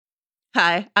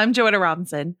Hi, I'm Joanna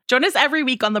Robinson. Join us every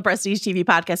week on the Prestige TV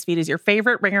podcast feed as your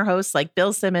favorite Ringer hosts like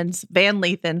Bill Simmons, Van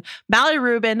Lathan, Mallory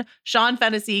Rubin, Sean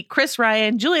Fennessy, Chris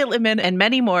Ryan, Julia Littman, and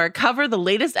many more cover the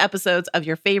latest episodes of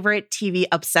your favorite TV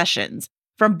obsessions.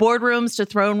 From boardrooms to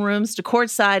throne rooms to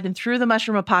courtside and through the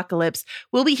mushroom apocalypse,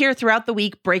 we'll be here throughout the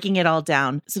week breaking it all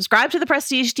down. Subscribe to the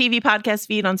Prestige TV podcast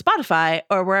feed on Spotify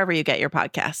or wherever you get your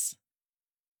podcasts.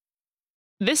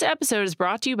 This episode is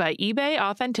brought to you by eBay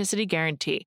Authenticity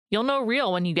Guarantee. You'll know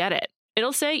real when you get it.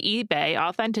 It'll say eBay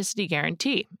Authenticity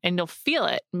Guarantee, and you'll feel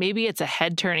it. Maybe it's a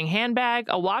head-turning handbag,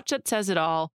 a watch that says it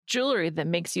all, jewelry that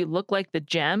makes you look like the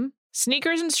gem.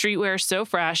 Sneakers and streetwear so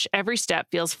fresh, every step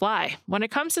feels fly. When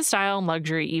it comes to style and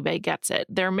luxury, eBay gets it.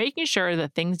 They're making sure the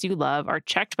things you love are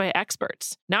checked by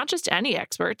experts. Not just any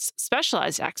experts,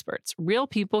 specialized experts, real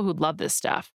people who love this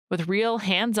stuff, with real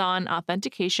hands-on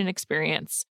authentication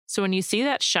experience. So when you see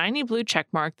that shiny blue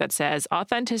checkmark that says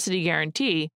Authenticity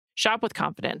Guarantee, shop with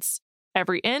confidence.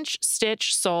 Every inch,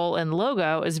 stitch, sole, and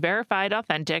logo is verified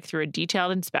authentic through a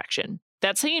detailed inspection.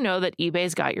 That's how you know that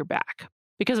eBay's got your back.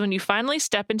 Because when you finally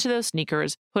step into those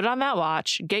sneakers, put on that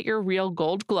watch, get your real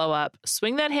gold glow up,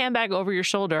 swing that handbag over your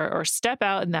shoulder, or step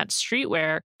out in that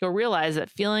streetwear, you'll realize that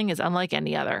feeling is unlike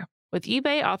any other. With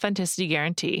eBay Authenticity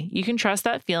Guarantee, you can trust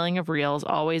that feeling of real is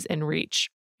always in reach.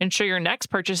 Ensure your next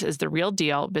purchase is the real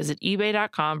deal. Visit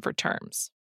ebay.com for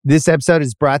terms. This episode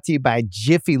is brought to you by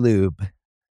Jiffy Lube.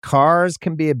 Cars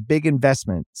can be a big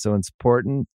investment, so it's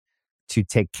important to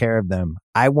take care of them.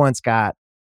 I once got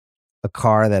a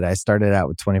car that I started out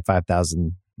with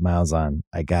 25,000 miles on.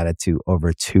 I got it to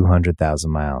over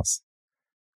 200,000 miles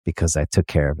because I took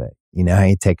care of it. You know how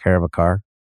you take care of a car?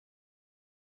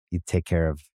 You take care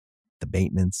of the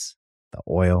maintenance, the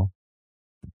oil,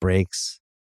 the brakes,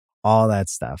 all that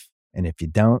stuff. And if you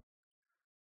don't,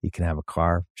 you can have a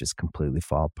car just completely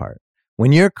fall apart.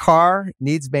 When your car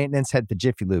needs maintenance, head to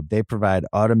Jiffy Lube. They provide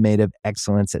automotive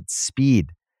excellence at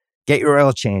speed. Get your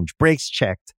oil change, brakes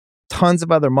checked, tons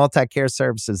of other multi-care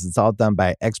services. It's all done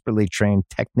by expertly trained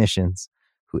technicians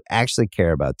who actually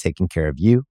care about taking care of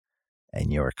you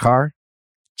and your car.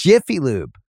 Jiffy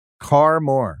Lube, car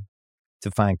more. To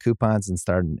find coupons and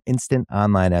start an instant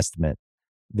online estimate,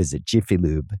 visit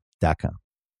jiffylube.com.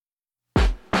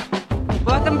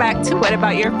 Welcome back to What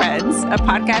About Your Friends, a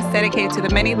podcast dedicated to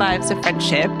the many lives of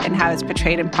friendship and how it's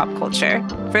portrayed in pop culture.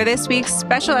 For this week's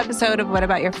special episode of What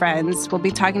About Your Friends, we'll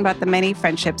be talking about the many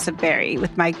friendships of Barry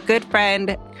with my good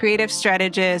friend, creative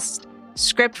strategist,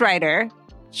 scriptwriter,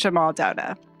 Jamal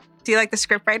Dauda. Do you like the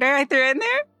scriptwriter I threw in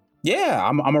there? Yeah,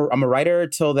 I'm a writer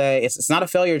till it's not a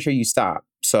failure till you stop.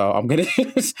 So I'm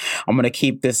gonna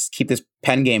keep this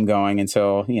pen game going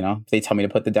until they tell me to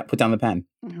put down the pen.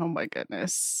 Oh my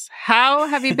goodness, how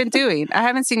have you been doing? I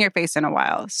haven't seen your face in a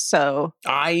while, so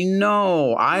I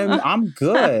know I'm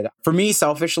good. For me,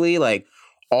 selfishly, like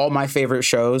all my favorite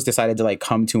shows decided to like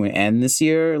come to an end this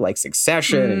year, like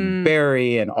Succession and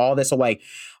Barry and all this. So like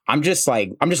I'm just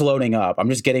loading up. I'm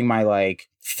just getting my like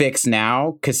fix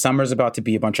now because summer's about to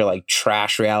be a bunch of like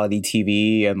trash reality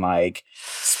TV and like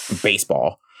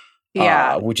baseball.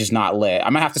 Yeah, which is not lit. I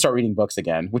might have to start reading books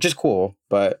again, which is cool,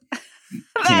 but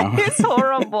that is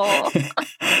horrible. I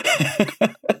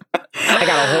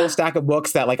got a whole stack of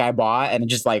books that like I bought and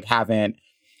just like haven't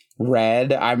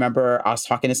read. I remember I was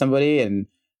talking to somebody and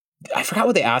I forgot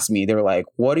what they asked me. They were like,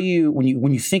 "What do you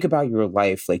when you think about your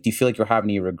life? Like, do you feel like you're having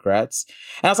any regrets?"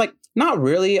 And I was like, "Not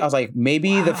really." I was like,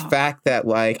 "Maybe the fact that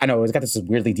like I know it's got this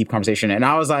weirdly deep conversation." And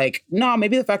I was like, "No,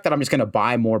 maybe the fact that I'm just gonna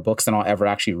buy more books than I'll ever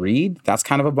actually read. That's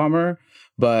kind of a bummer."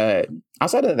 But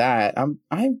outside of that,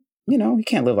 you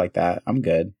can't live like that. I'm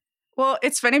good. Well,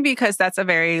 it's funny because that's a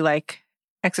very like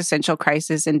existential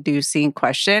crisis inducing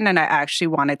question, and I actually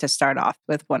wanted to start off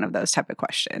with one of those type of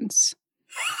questions.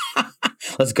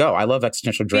 Let's go. I love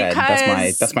existential dread.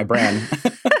 That's my brand.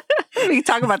 We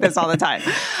talk about this all the time.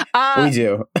 We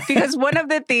do. Because one of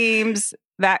the themes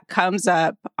that comes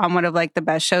up on one of like the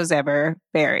best shows ever,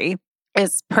 Barry,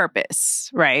 is purpose,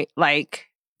 right? Like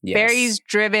yes. Barry's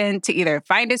driven to either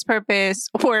find his purpose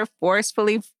or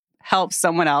forcefully help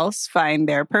someone else find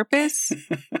their purpose.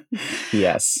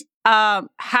 Yes.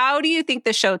 How do you think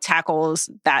the show tackles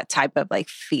that type of like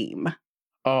theme?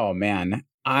 Oh man.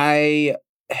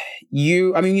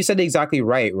 You said exactly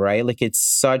right? Like it's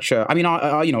such a,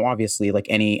 obviously like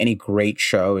any great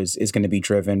show is going to be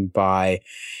driven by,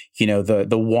 the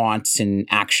wants and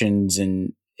actions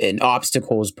and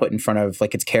obstacles put in front of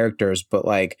like its characters. But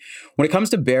like when it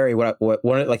comes to Barry, what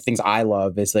one of like things I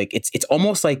love is like, it's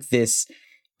almost like this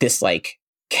like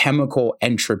chemical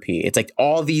entropy. It's like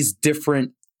all these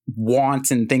different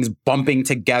wants and things bumping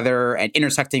together and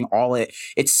intersecting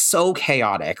it's so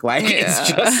chaotic. Like it's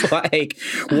just like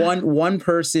one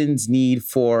person's need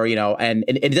for, and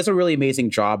it does a really amazing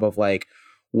job of like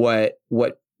what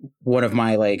one of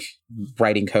my like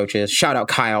writing coaches, shout out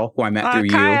Kyle, who I met through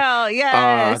Kyle,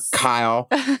 yes. Kyle,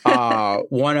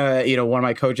 one of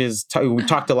my coaches, we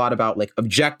talked a lot about like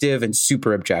objective and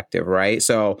super objective, right?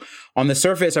 So on the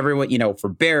surface, everyone, for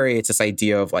Barry, it's this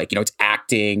idea of like, it's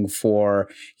acting. For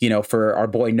our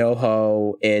boy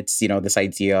NoHo, it's, this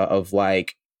idea of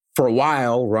like, for a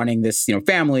while running this,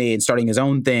 family and starting his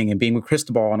own thing and being with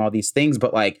Cristobal and all these things.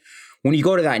 But like, when you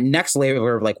go to that next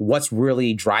layer of like what's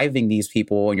really driving these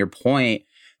people and your point,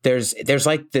 there's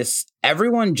like this,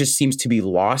 everyone just seems to be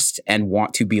lost and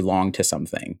want to belong to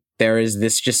something. There is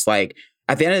this just like,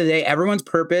 at the end of the day, everyone's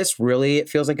purpose really, it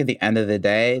feels like at the end of the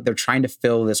day, they're trying to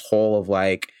fill this hole of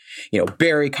like,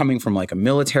 Barry coming from like a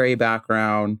military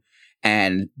background.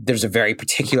 And there's a very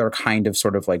particular kind of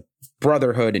sort of like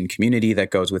brotherhood and community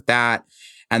that goes with that.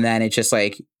 And then it's just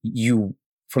like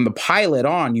from the pilot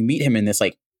on, you meet him in this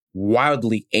like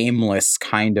wildly aimless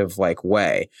kind of like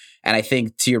way. And I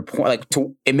think to your point, like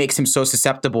it makes him so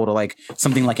susceptible to like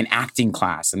something like an acting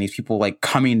class and these people like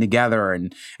coming together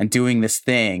and doing this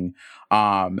thing.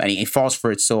 And he falls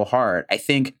for it so hard. I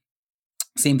think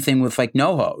same thing with like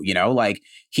NoHo, like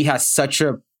he has such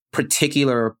a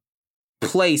particular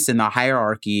place in the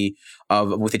hierarchy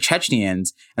with the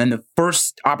Chechens. And then the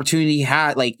first opportunity he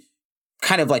had, like,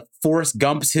 kind of like Forrest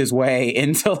Gumps his way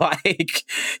into like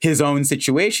his own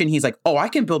situation. He's like, oh, I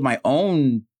can build my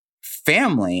own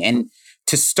family. And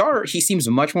to start, he seems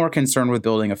much more concerned with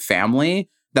building a family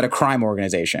than a crime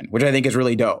organization, which I think is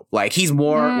really dope. Like he's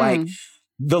more like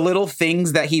the little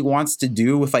things that he wants to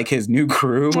do with like his new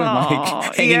crew and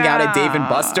like hanging out at Dave and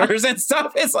Buster's and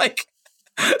stuff is like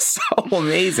so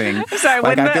amazing. Sorry,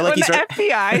 like, when the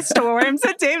FBI storms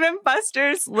at Dave and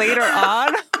Buster's later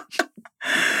on.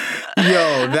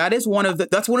 Yo, that's one of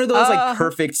those like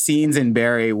perfect scenes in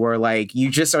Barry where like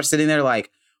you just are sitting there like,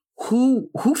 who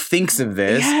thinks of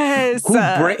this? Yes.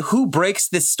 Who breaks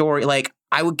this story? Like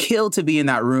I would kill to be in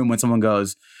that room when someone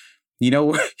goes, you know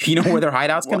where their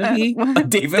hideout's going to be?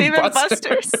 Dave and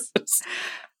Buster's.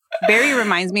 Barry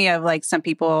reminds me of like some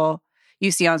people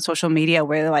you see on social media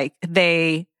where like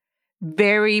they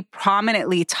very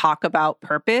prominently talk about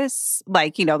purpose,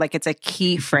 like, like it's a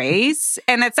key phrase.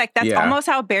 And it's like, that's almost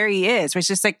how Barry is. Where it's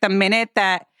just like the minute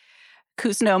that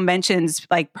Cousineau mentions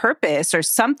like purpose or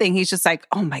something, he's just like,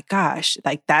 oh my gosh,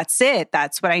 like that's it.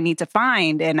 That's what I need to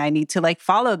find. And I need to like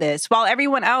follow this. While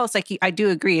everyone else, like I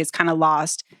do agree, is kind of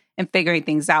lost in figuring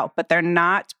things out, but they're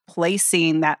not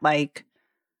placing that like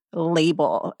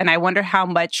label. And I wonder how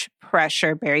much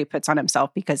pressure Barry puts on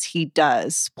himself because he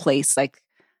does place like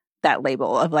that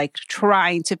label of like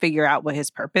trying to figure out what his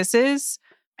purpose is.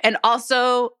 And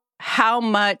also how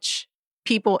much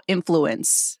people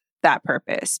influence that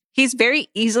purpose. He's very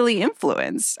easily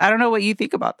influenced. I don't know what you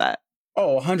think about that.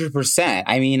 Oh, 100%.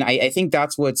 I mean, I think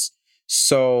that's what's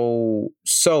so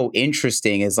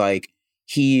interesting is like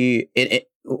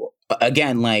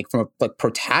again, like from a like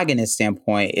protagonist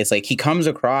standpoint, it's like he comes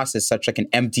across as such like an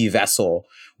empty vessel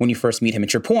when you first meet him.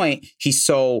 At your point, he's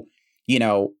so,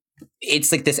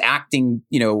 it's like this acting,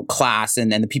 class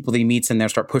and the people that he meets in there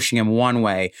start pushing him one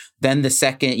way. Then the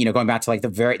second, going back to like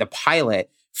the pilot,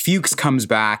 Fuchs comes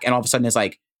back and all of a sudden it's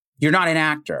like, you're not an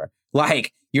actor.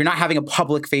 Like you're not having a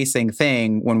public facing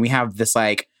thing when we have this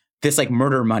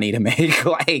murder money to make.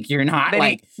 Like you're not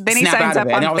then he signs up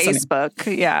on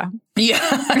Facebook. Yeah,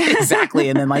 exactly.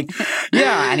 And then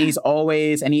and he's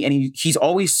always, he's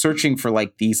always searching for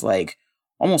like these like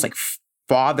almost like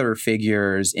father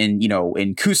figures in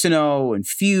Cousineau and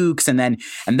Fuchs. And then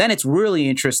it's really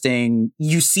interesting.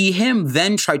 You see him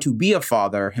then try to be a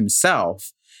father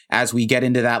himself as we get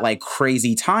into that like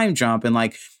crazy time jump. And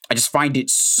like, I just find it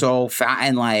so fat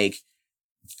and like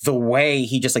the way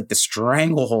he just like the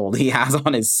stranglehold he has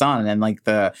on his son and like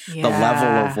the level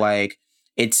of like,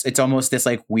 it's almost this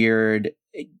like weird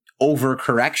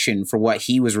overcorrection for what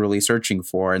he was really searching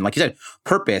for. And like you said,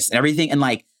 purpose and everything. And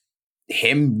like,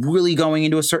 him really going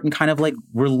into a certain kind of like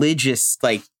religious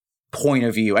like point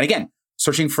of view. And again,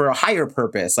 searching for a higher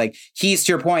purpose. Like he's,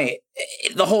 to your point,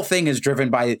 the whole thing is driven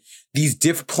by these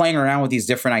playing around with these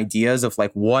different ideas of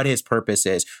like what his purpose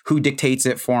is, who dictates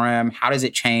it for him, how does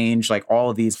it change, like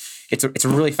all of these. It's a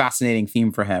really fascinating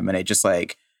theme for him. And it just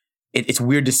like, it's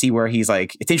weird to see where he's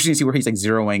like, it's interesting to see where he's like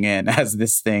zeroing in as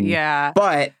this thing. Yeah.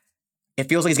 But it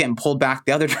feels like he's getting pulled back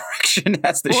the other direction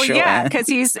as the show yeah, ends. because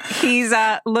he's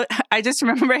I just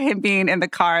remember him being in the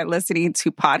car listening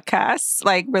to podcasts,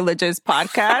 like religious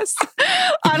podcasts,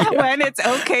 on when it's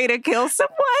okay to kill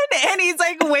someone, and he's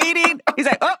like waiting. He's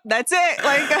like, oh, that's it.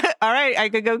 Like, all right, I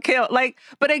could go kill. Like,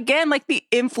 but again, like the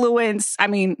influence. I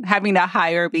mean, having a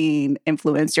higher being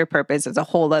influence your purpose is a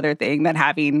whole other thing than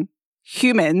having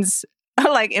humans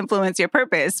like influence your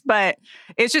purpose. But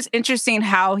it's just interesting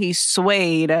how he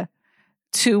swayed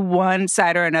to one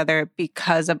side or another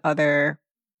because of other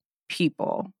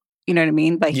people. You know what I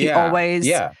mean? But he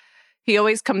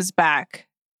always comes back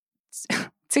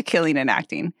to killing and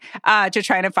acting, to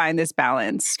trying to find this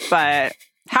balance. But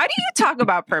how do you talk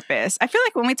about purpose? I feel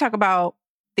like when we talk about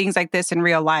things like this in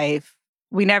real life,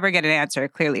 we never get an answer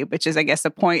clearly, which is, I guess,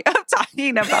 the point of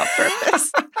talking about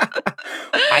purpose.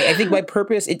 I think my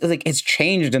purpose, it's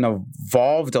changed and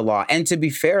evolved a lot. And to be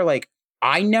fair, like,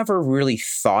 I never really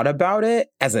thought about it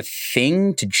as a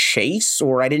thing to chase,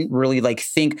 or I didn't really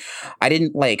I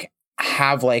didn't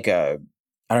have like a,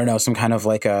 I don't know, some kind of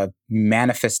like a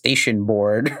manifestation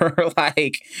board or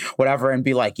like whatever and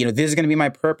be like, this is going to be my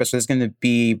purpose. This is going to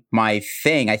be my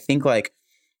thing. I think like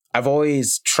I've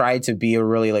always tried to be a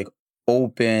really like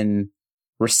open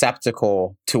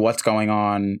receptacle to what's going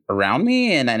on around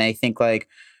me. And I think like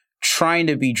trying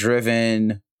to be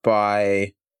driven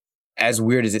by, as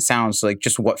weird as it sounds, like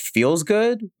just what feels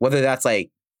good, whether that's like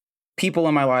people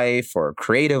in my life or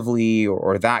creatively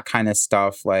or that kind of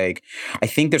stuff. Like, I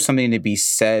think there's something to be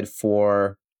said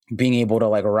for being able to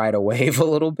like ride a wave a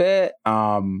little bit.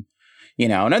 Now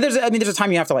there's a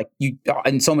time you have to like,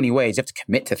 in so many ways, you have to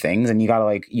commit to things and you gotta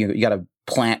like, you gotta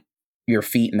plant your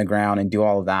feet in the ground and do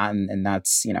all of that. And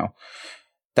that's,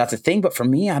 that's a thing. But for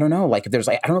me, I don't know, like if there's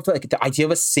like, I don't know if like the idea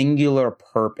of a singular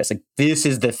purpose, like this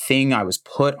is the thing I was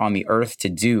put on the earth to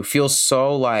do, feels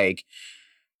so like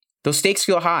those stakes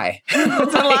feel high.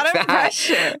 It's a lot of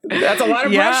pressure. That's a lot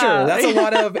of pressure. That's a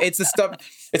lot of, it's the stuff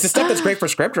that's great for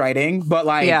script writing. But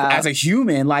like as a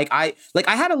human, I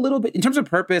had a little bit in terms of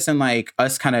purpose and like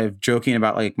us kind of joking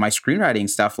about like my screenwriting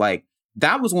stuff. Like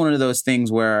that was one of those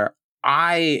things where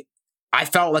I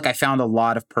felt like I found a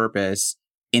lot of purpose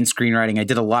in screenwriting. I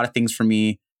did a lot of things for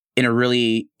me in a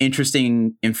really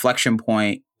interesting inflection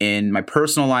point in my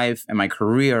personal life and my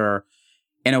career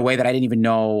in a way that I didn't even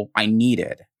know I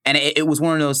needed. And it was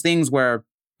one of those things where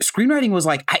screenwriting was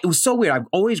like, it was so weird. I've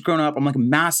always grown up. I'm like a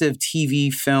massive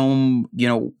TV, film,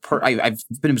 I've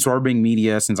been absorbing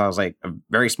media since I was like a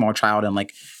very small child in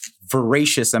like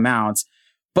voracious amounts.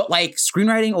 But like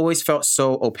screenwriting always felt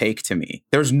so opaque to me.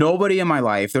 There's nobody in my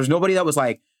life. There's nobody that was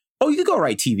like, oh, you could go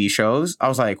write TV shows. I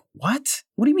was like, what?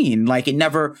 What do you mean? Like it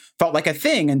never felt like a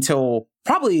thing until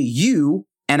probably you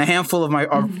and a handful of my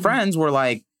friends were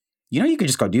like, you could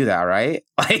just go do that, right?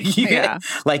 Like,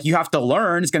 you have to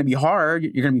learn. It's going to be hard.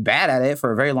 You're going to be bad at it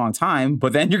for a very long time,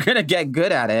 but then you're going to get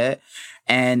good at it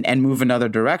and move another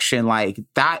direction. Like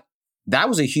that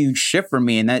was a huge shift for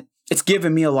me. And that it's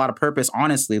given me a lot of purpose,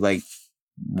 honestly, like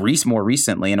more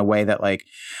recently in a way that like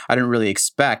I didn't really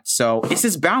expect. So it's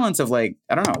this balance of like,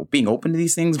 I don't know, being open to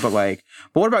these things, but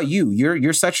what about you?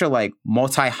 You're such a like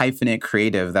multi-hyphenate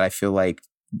creative that I feel like,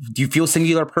 do you feel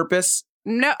singular purpose?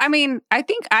 No, I mean, I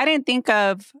didn't think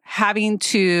of having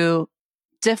to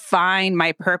define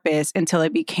my purpose until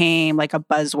it became like a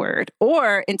buzzword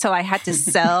or until I had to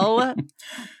sell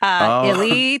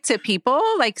Illy to people,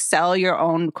 like sell your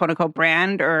own quote unquote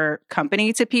brand or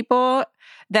company to people.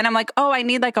 Then I'm like, oh, I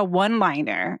need like a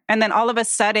one-liner. And then all of a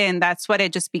sudden, that's what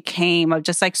it just became of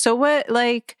just like, so what,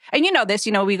 like, and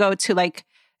we go to like,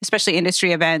 especially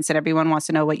industry events and everyone wants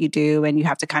to know what you do and you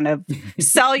have to kind of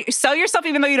sell yourself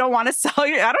even though you don't want to sell I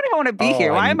don't even want to be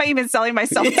here. Why am I even selling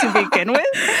myself to begin with?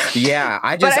 Yeah,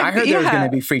 I heard there's going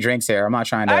to be free drinks here. I'm not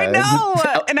trying to. I know.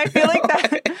 And I feel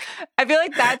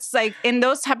like that's like in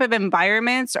those type of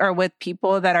environments or with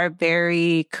people that are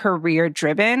very career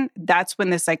driven, that's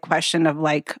when this like question of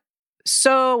like,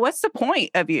 so what's the point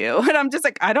of you? And I'm just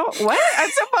like, I'm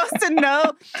supposed to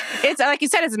know. It's like you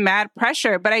said, it's mad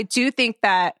pressure. But I do think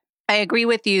that I agree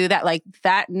with you that like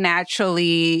that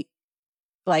naturally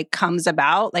like comes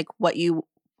about, like what you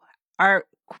are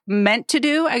meant to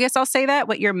do. I guess I'll say that,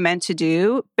 what you're meant to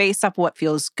do based off what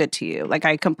feels good to you. Like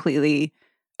I completely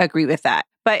agree with that.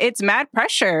 But it's mad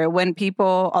pressure when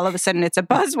people, all of a sudden it's a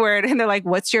buzzword and they're like,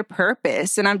 what's your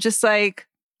purpose? And I'm just like,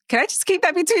 can I just keep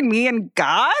that between me and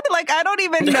God? Like, I don't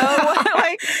even know.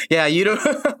 Like, yeah, you don't.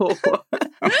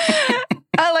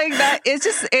 I like that. It's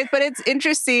just, but it's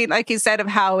interesting, like you said, of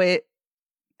how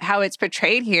it's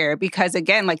portrayed here. Because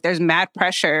again, like there's mad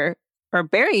pressure, or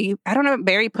Barry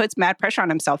puts mad pressure on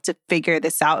himself to figure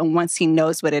this out. And once he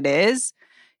knows what it is,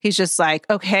 he's just like,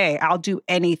 okay, I'll do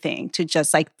anything to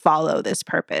just like follow this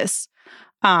purpose.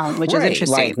 Which is interesting.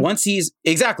 Like once he's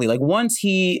exactly,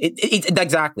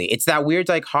 it's that weird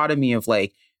dichotomy of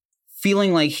like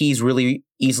feeling like he's really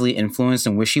easily influenced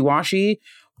and wishy-washy,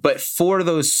 but for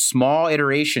those small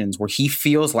iterations where he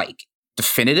feels like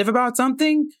definitive about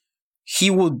something,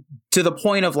 he will, to the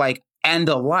point of like end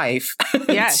a life.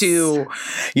 Yes. To,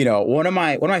 one of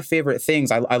my favorite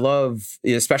things I love,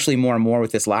 especially more and more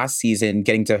with this last season,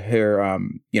 getting to hear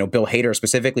Bill Hader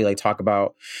specifically like talk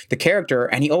about the character,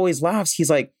 and he always laughs.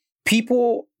 He's like,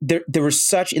 people, there was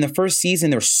such, in the first season,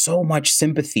 there was so much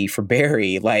sympathy for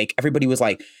Barry. Like everybody was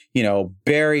like,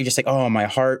 Barry, just like, oh, my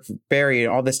heart for Barry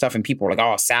and all this stuff. And people were like,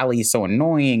 oh, Sally's so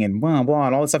annoying and blah, blah,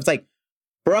 and all this stuff. It's like,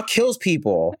 Bruh kills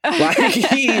people. Like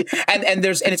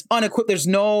it's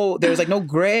unequivocal. There's like no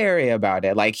gray area about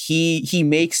it. Like he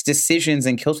makes decisions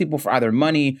and kills people for either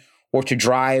money or to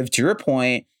drive. To your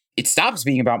point, it stops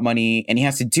being about money, and he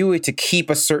has to do it to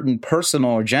keep a certain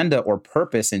personal agenda or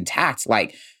purpose intact.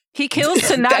 Like he kills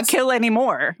to not kill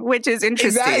anymore, which is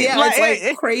interesting. Exactly, yeah, it's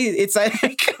like crazy. It's like,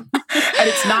 and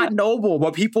it's not noble,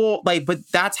 but people like, but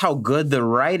that's how good the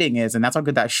writing is, and that's how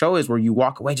good that show is, where you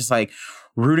walk away just like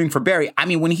rooting for Barry. I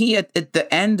mean, when he at the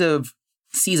end of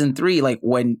season 3, like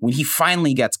when he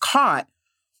finally gets caught,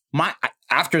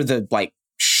 after the like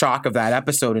shock of that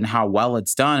episode and how well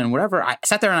it's done and whatever, I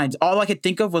sat there and all I could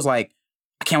think of was like,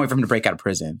 I can't wait for him to break out of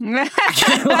prison.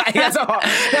 That's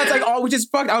like all, which is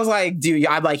fucked. I was like, dude,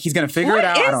 I'm like, he's gonna figure it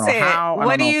out. I don't know how.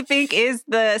 What do you think is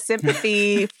the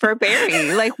sympathy for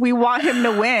Barry? Like, we want him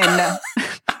to win. I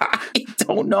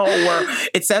don't know.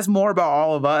 It says more about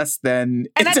all of us than.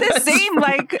 And at the same,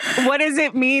 like, what does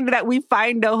it mean that we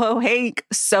find NoHo Hank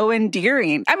so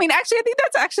endearing? I mean, actually, I think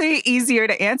that's actually easier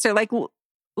to answer. Like,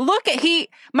 look at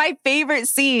my favorite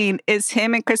scene is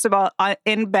him and Cristobal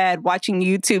in bed watching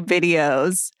YouTube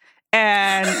videos,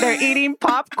 and they're eating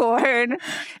popcorn,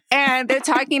 and they're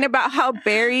talking about how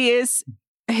Barry is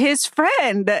his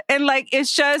friend, and like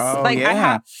it's just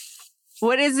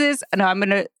what is this?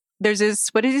 No, there's this.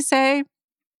 What did he say?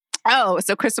 Oh,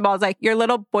 so Cristobal's like, your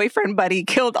little boyfriend buddy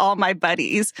killed all my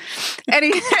buddies, and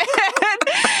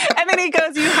and then he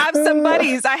goes, you have some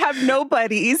buddies, I have no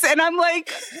buddies. And I'm like,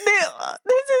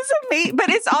 this is amazing. But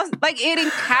it's also like, it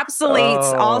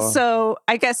encapsulates also,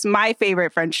 I guess, my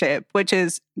favorite friendship, which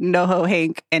is NoHo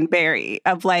Hank and Barry,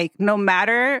 of like, no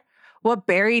matter what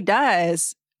Barry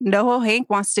does, NoHo Hank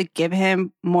wants to give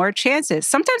him more chances.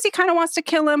 Sometimes he kind of wants to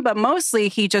kill him, but mostly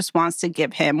he just wants to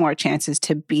give him more chances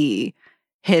to be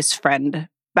his friend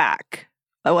back.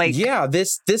 Like, yeah,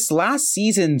 this last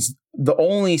season's the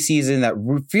only season that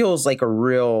feels like a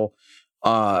real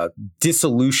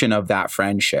dissolution of that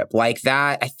friendship. Like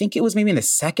that, I think it was maybe in the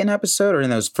second episode or in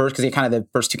those first, because the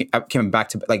first two came back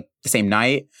to like the same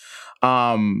night.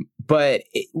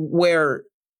 Where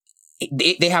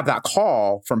they have that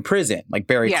call from prison, like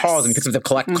Barry calls and picks up the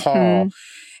collect call,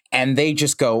 and they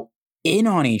just go in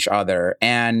on each other.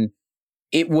 And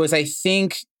it was, I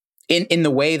think, in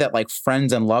the way that like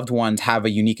friends and loved ones have a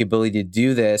unique ability to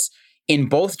do this in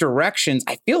both directions.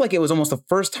 I feel like it was almost the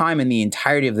first time in the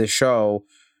entirety of the show,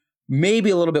 maybe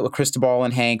a little bit with Cristobal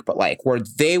and Hank, but like where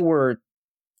they were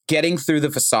getting through the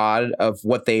facade of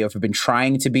what they have been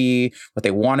trying to be, what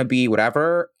they want to be,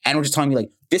 whatever. And we're just telling me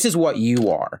like, this is what you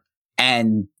are.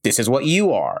 And this is what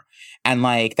you are. And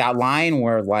like that line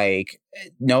where like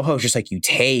NoHo's just like, you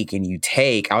take and you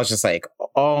take. I was just like,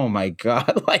 oh my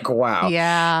God, like, wow.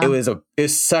 Yeah. It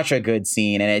was such a good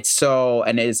scene. And it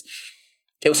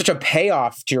was such a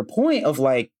payoff to your point of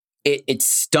like, it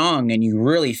stung and you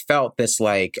really felt this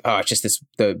like, just this,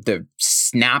 the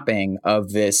snapping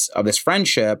of this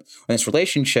friendship, this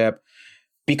relationship,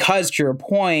 because to your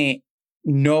point,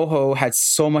 NoHo had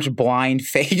so much blind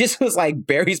faith. He just was like,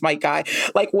 Barry's my guy.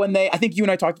 Like when I think you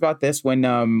and I talked about this when they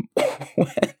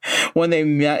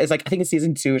met, it's like, I think it's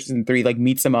season 2 or season 3, like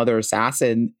meet some other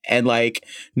assassin and like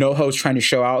NoHo's trying to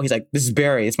show out. He's like, this is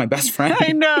Barry. It's my best friend.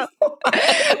 I know.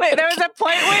 Wait, there was a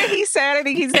point where he said, I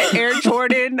think he's the Air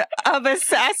Jordan of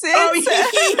assassins.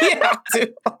 Oh, yeah.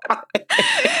 Dude. And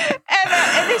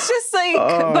it's just like,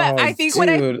 but I think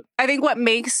what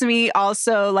makes me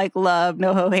also like love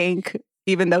NoHo Hank,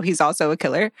 even though he's also a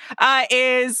killer,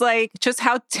 is like just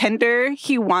how tender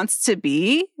he wants to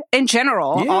be in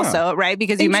general also, right?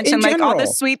 Because you mentioned like all the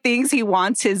sweet things he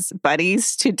wants his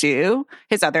buddies to do,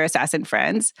 his other assassin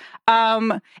friends.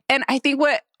 And I think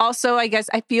what also, I guess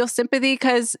I feel sympathy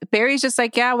because Barry's just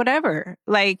like, yeah, whatever.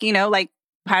 Like, like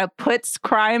kind of puts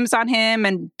crimes on him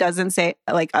and doesn't say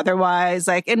like otherwise.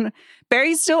 Like, and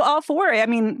Barry's still all for it. I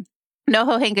mean,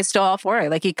 NoHo Hank is still all for it.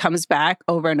 Like he comes back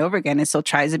over and over again and still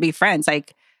tries to be friends.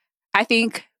 Like I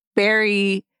think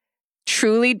Barry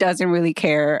truly doesn't really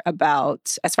care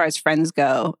about, as far as friends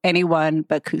go, anyone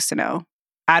but Kusano.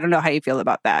 I don't know how you feel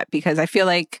about that, because I feel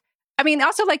like, I mean,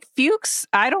 also like Fuchs,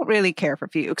 I don't really care for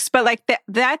Fuchs, but like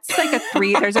that's like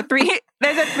there's a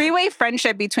three-way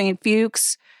friendship between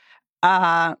Fuchs,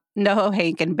 Noho,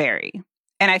 Hank, and Barry.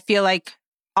 And I feel like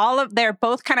they're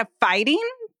both kind of fighting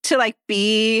to like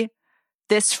be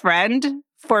this friend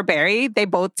for Barry. They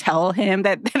both tell him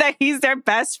that he's their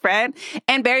best friend.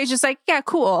 And Barry's just like, yeah,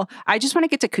 cool. I just want to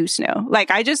get to Kusano. Like,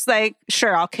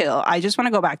 sure, I'll kill. I just want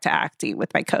to go back to acting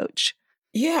with my coach.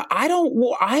 Yeah,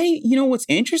 what's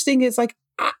interesting is like,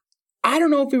 I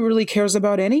don't know if he really cares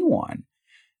about anyone.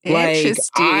 Like,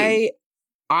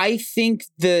 I think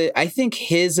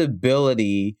his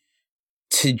ability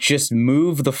to just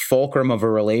move the fulcrum of a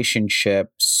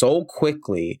relationship so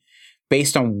quickly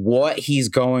based on what he's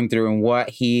going through and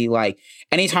what he like,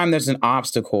 anytime there's an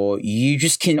obstacle, you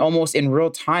just can almost in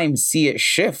real time see it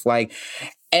shift. Like,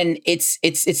 and it's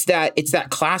that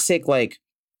classic like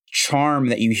charm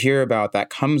that you hear about that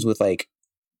comes with like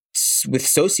with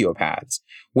sociopaths,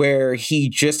 where he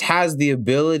just has the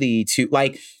ability to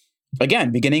like,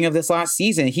 again, beginning of this last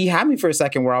season, he had me for a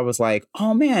second where I was like,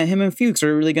 oh man, him and Fuchs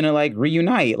are really gonna like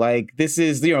reunite. Like, this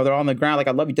is, they're on the ground, like,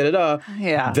 I love you, da-da-da.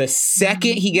 Yeah. The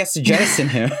second he gets to jettison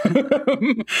him,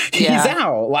 he's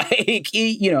out. Like,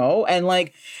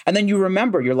 and then you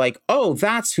remember, you're like, oh,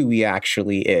 that's who he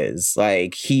actually is.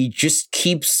 Like, he just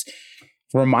keeps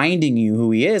reminding you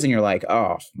who he is, and you're like,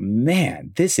 oh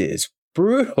man, this is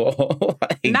brutal.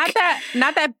 Like, not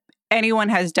that anyone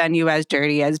has done you as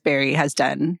dirty as Barry has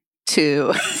done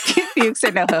to Fuchs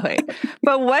and Noho.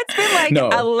 But what's been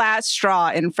like a last straw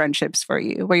in friendships for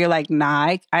you, where you're like,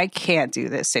 nah, I can't do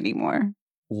this anymore?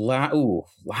 Last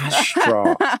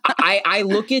straw. I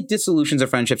look at dissolutions of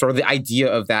friendships, or the idea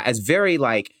of that, as very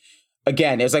like,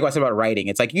 again, it's like what I said about writing.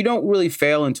 It's like, you don't really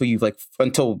fail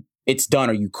until it's done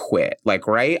or you quit. Like,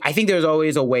 right? I think there's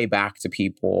always a way back to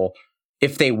people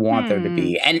if they want there to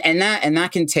be. And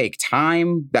that can take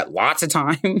time, lots of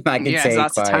time. That can take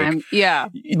lots of time. Yeah.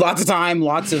 Lots of time,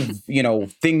 lots of,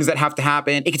 things that have to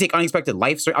happen. It can take unexpected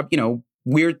life,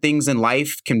 weird things in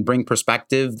life can bring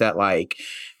perspective that like,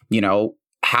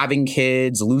 having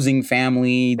kids, losing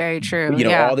family. Very true.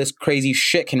 All this crazy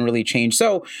shit can really change.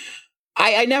 So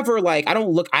I never like, I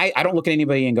don't look at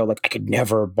anybody and go like, I could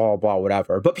never blah, blah,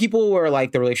 whatever. But people were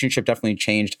like, the relationship definitely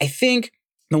changed. I think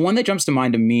the one that jumps to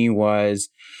mind to me was,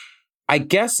 I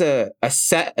guess, a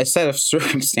set of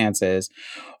circumstances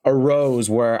arose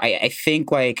where I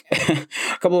think like a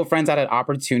couple of friends had an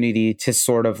opportunity to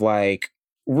sort of like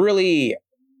really,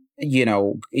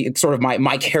 it's sort of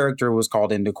my character was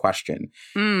called into question.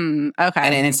 Okay.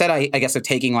 And instead, I guess, of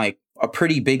taking like a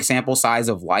pretty big sample size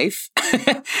of life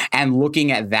and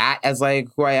looking at that as like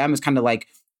who I am, is kind of like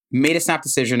made a snap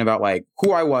decision about like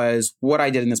who I was, what I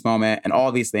did in this moment, and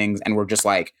all these things, and we're just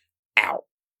like, out.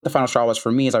 The final straw was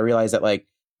for me is I realized that like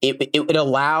it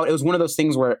was one of those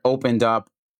things where it opened up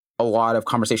a lot of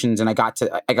conversations, and I got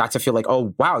to feel like,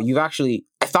 oh wow,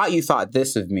 I thought you thought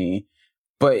this of me,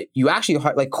 but you actually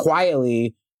like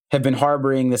quietly have been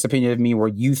harboring this opinion of me where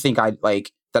you think I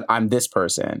like that I'm this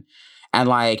person, and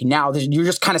like now you're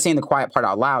just kind of saying the quiet part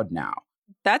out loud now.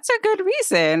 That's a good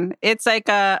reason. It's like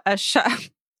a shot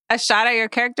at your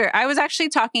character. I was actually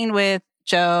talking with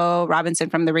Joe Robinson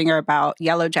from The Ringer about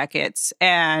Yellow Jackets,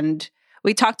 and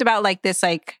we talked about like this,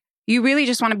 like, you really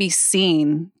just want to be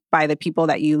seen by the people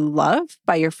that you love,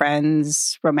 by your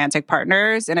friends, romantic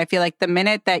partners. And I feel like the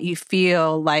minute that you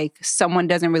feel like someone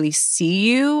doesn't really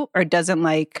see you or doesn't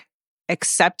like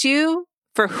accept you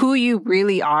for who you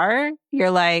really are,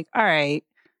 you're like, all right,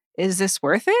 is this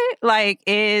worth it? Like,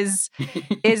 is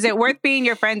it worth being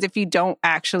your friends if you don't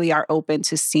actually are open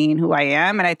to seeing who I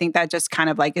am? And I think that just kind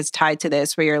of like is tied to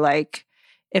this, where you're like,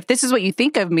 if this is what you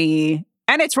think of me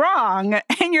and it's wrong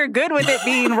and you're good with it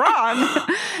being wrong,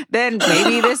 then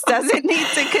maybe this doesn't need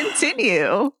to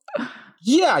continue.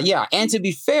 Yeah. And to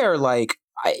be fair, like,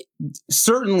 I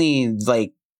certainly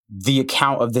like the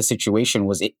account of the situation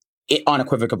was it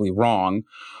unequivocally wrong.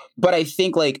 But I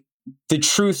think like the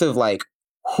truth of like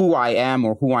who I am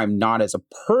or who I'm not as a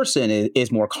person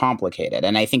is more complicated.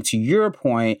 And I think to your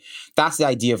point, that's the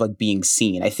idea of like being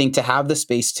seen. I think to have the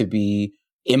space to be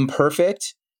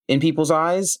imperfect in people's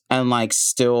eyes and like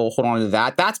still hold on to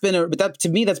that, to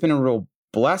me, that's been a real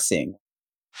blessing.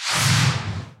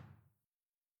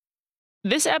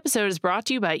 This episode is brought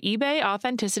to you by eBay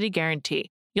Authenticity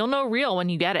Guarantee. You'll know real when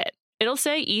you get it. It'll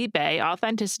say eBay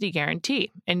Authenticity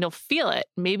Guarantee, and you'll feel it.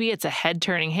 Maybe it's a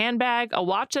head-turning handbag, a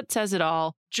watch that says it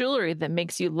all, jewelry that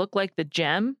makes you look like the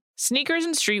gem, Sneakers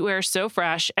and streetwear so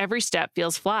fresh, every step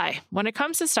feels fly. When it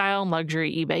comes to style and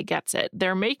luxury, eBay gets it.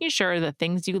 They're making sure the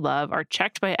things you love are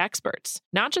checked by experts.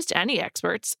 Not just any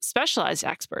experts, specialized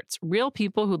experts, real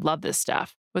people who love this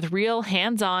stuff, with real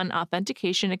hands-on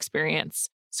authentication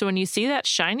experience. So when you see that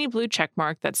shiny blue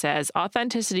checkmark that says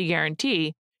Authenticity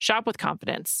Guarantee, shop with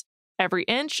confidence. Every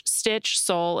inch, stitch,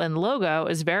 sole, and logo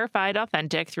is verified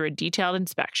authentic through a detailed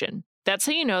inspection. That's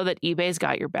how you know that eBay's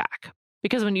got your back.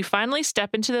 Because when you finally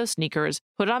step into those sneakers,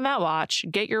 put on that watch,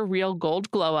 get your real gold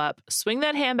glow up, swing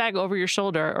that handbag over your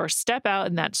shoulder, or step out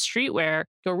in that streetwear,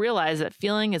 you'll realize that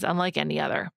feeling is unlike any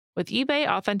other. With eBay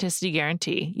Authenticity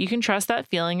Guarantee, you can trust that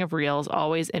feeling of real is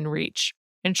always in reach.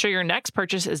 Ensure your next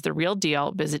purchase is the real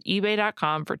deal. Visit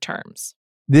ebay.com for terms.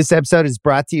 This episode is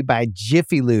brought to you by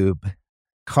Jiffy Lube.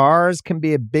 Cars can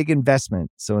be a big investment,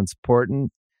 so it's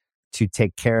important to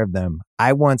take care of them.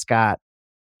 I once got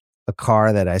a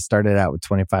car that I started out with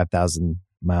 25,000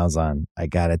 miles on. I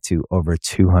got it to over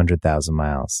 200,000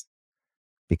 miles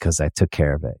because I took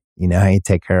care of it. You know how you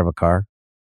take care of a car?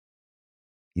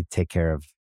 You take care of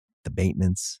the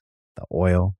maintenance, the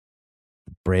oil,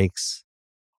 the brakes,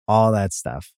 all that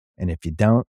stuff. And if you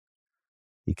don't,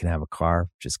 you can have a car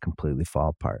just completely fall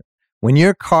apart. When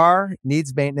your car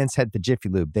needs maintenance, head to Jiffy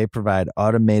Lube. They provide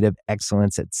automotive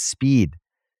excellence at speed.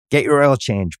 Get your oil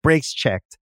change, brakes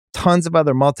checked, tons of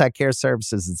other multi-care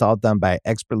services. It's all done by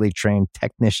expertly trained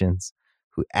technicians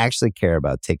who actually care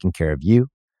about taking care of you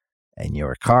and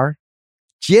your car.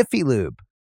 Jiffy Lube,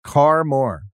 car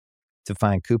more. To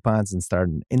find coupons and start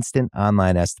an instant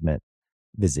online estimate,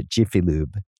 visit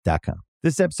jiffylube.com.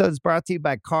 This episode is brought to you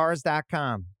by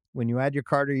Cars.com. When you add your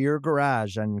car to your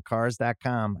garage on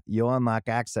Cars.com, you'll unlock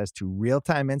access to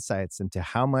real-time insights into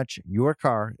how much your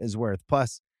car is worth.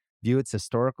 Plus, view its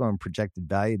historical and projected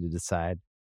value to decide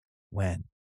when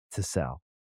to sell.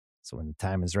 So when the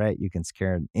time is right, you can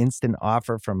secure an instant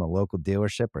offer from a local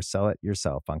dealership or sell it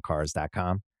yourself on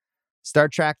Cars.com.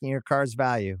 Start tracking your car's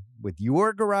value with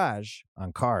your garage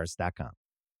on Cars.com.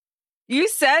 You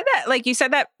said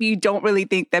that you don't really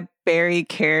think that Barry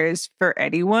cares for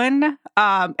anyone.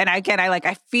 And again,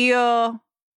 I feel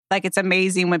like it's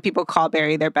amazing when people call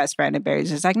Barry their best friend and Barry's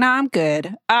just like, "No, I'm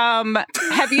good."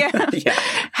 Have you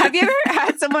have you ever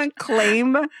had someone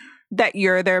claim that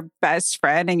you're their best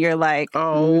friend and you're like,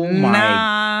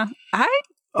 "Nah, I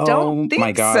don't think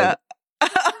my God. so."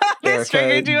 This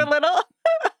triggered you a little.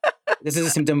 This is a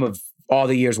symptom of all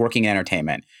the years working in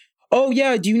entertainment. Oh,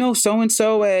 yeah, do you know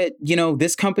so-and-so at,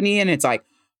 this company? And it's like,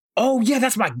 oh, yeah,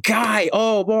 that's my guy.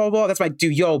 Oh, blah, blah, blah. That's my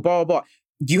dude. Yo, blah, blah.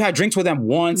 You had drinks with them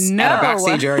once at a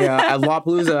backstage area at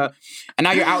Lollapalooza. And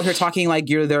now you're out here talking like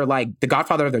you're their, the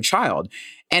godfather of their child.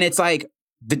 And it's like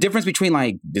the difference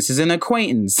between this is an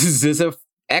acquaintance. This is a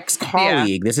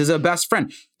ex-colleague. Yeah. This is a best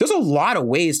friend. There's a lot of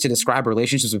ways to describe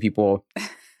relationships with people.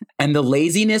 And the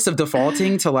laziness of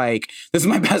defaulting to this is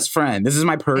my best friend. This is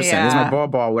my person. This is my blah,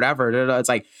 blah, whatever. It's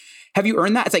like, have you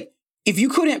earned that? It's like, if you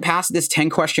couldn't pass this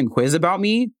 10-question quiz about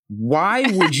me, why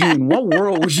would you, in what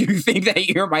world would you think that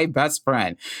you're my best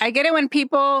friend? I get it when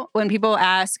people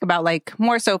ask about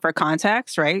more so for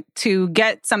context, right? To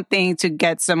get something, to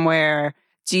get somewhere,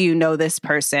 do you know this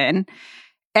person?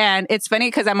 And it's funny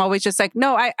because I'm always just like,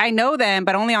 no, I know them,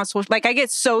 but only on social. I get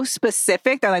so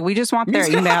specific. They're like, we just want their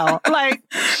email. I'm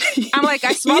like,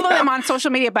 I follow them on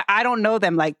social media, but I don't know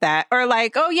them like that. Or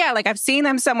oh yeah, I've seen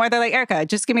them somewhere. They're like, Erica,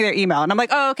 just give me their email. And I'm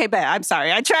like, oh, okay, bet. I'm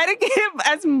sorry. I try to give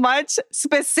as much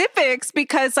specifics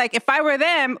because if I were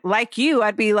them, like you,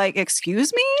 I'd be like,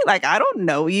 excuse me? I don't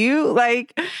know you.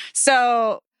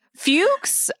 So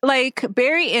Fuchs,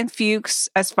 Barry and Fuchs,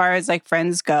 as far as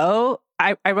friends go,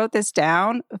 I wrote this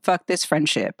down. Fuck this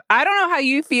friendship. I don't know how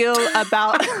you feel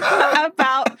about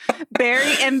about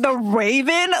Barry and the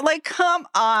Raven. Come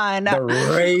on. The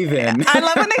Raven. I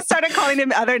love when they started calling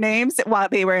him other names while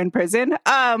they were in prison.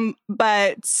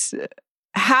 But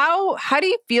how do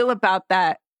you feel about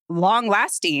that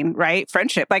long-lasting, right,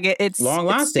 friendship? It's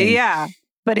long-lasting. Yeah.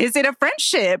 But is it a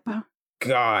friendship?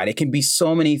 God, it can be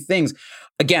so many things.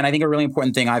 Again, I think a really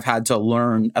important thing I've had to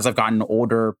learn as I've gotten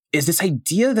older is this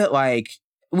idea that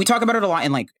we talk about it a lot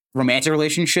in romantic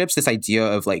relationships, this idea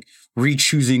of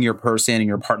re-choosing your person and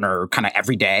your partner kind of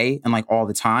every day and all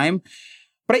the time.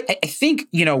 But I think,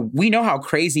 we know how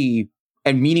crazy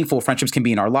and meaningful friendships can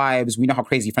be in our lives. We know how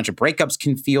crazy friendship breakups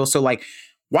can feel. So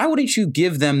why wouldn't you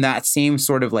give them that same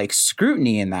sort of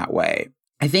scrutiny in that way?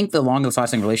 I think the longest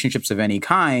lasting relationships of any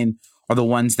kind are the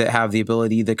ones that have the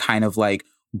ability to kind of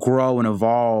grow and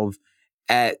evolve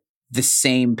at the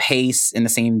same pace in the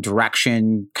same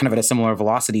direction, kind of at a similar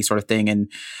velocity sort of thing.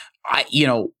 And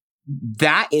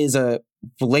that is a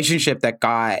relationship that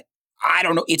got, I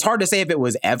don't know. It's hard to say if it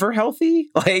was ever healthy.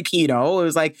 Like, you know,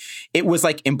 it was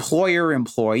like employer,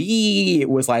 employee. It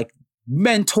was like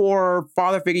mentor,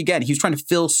 father figure. Again, he was trying to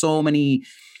fill so many,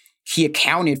 he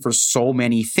accounted for so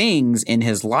many things in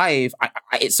his life.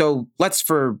 So let's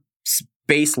for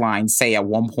baseline say at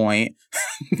one point,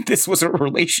 this was a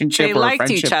relationship they or a liked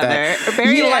friendship each other. that,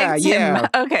 Barry liked him.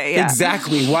 Okay, yeah.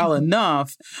 Exactly. Well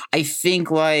enough. I think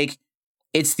like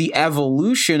it's the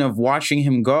evolution of watching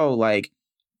him go, like,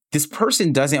 this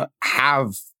person doesn't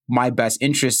have my best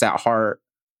interests at heart,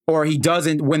 or he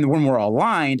doesn't when we're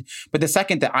aligned. But the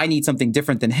second that I need something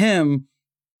different than him,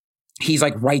 he's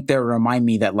like right there to remind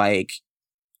me that like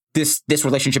this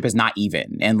relationship is not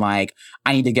even. And like,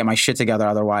 I need to get my shit together.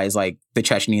 Otherwise, like the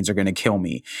Chechens are going to kill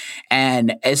me.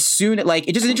 And as soon as like,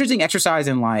 it's just an interesting exercise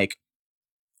in like,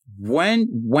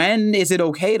 when is it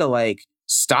okay to like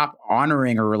stop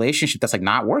honoring a relationship that's like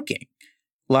not working?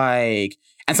 Like,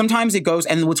 and sometimes it goes,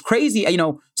 and what's crazy, you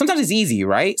know, sometimes it's easy,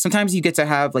 right? Sometimes you get to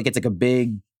have like, it's like a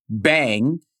big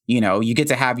bang, you know, you get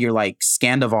to have your like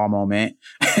Scandival moment,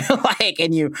 like,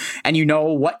 and you know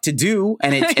what to do.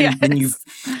 And it, Yes.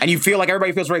 and you feel like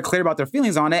everybody feels very clear about their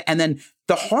feelings on it. And then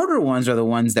the harder ones are the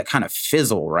ones that kind of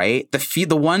fizzle, right?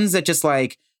 The ones that just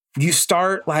like, you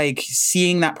start like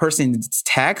seeing that person's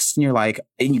text and you're like,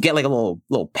 and you get like a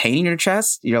little pain in your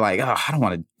chest. You're like, oh, I don't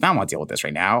want to deal with this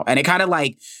right now. And it kind of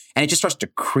like, and it just starts to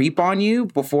creep on you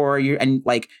before you, and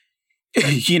like,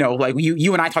 you know, like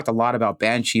you and I talked a lot about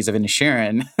Banshees of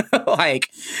Inisherin, like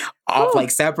off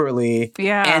like separately.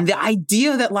 Yeah. And the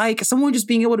idea that like someone just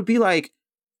being able to be like,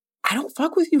 I don't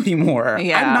fuck with you anymore.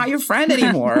 Yeah. I'm not your friend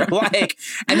anymore. Like,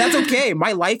 and that's okay.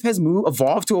 My life has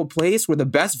evolved to a place where the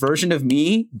best version of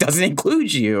me doesn't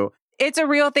include you. It's a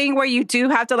real thing where you do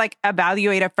have to like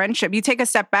evaluate a friendship. You take a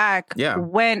step back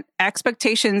when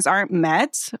expectations aren't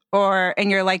met, and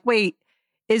you're like, wait,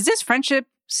 is this friendship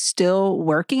still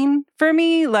working for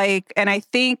me? Like, and I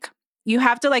think you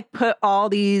have to like put all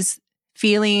these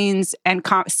feelings and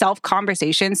self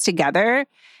conversations together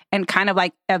and kind of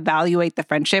like evaluate the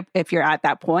friendship. If you're at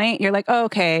that point, you're like, oh,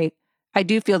 okay, I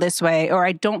do feel this way, or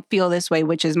I don't feel this way,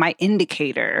 which is my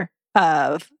indicator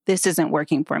of this isn't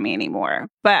working for me anymore.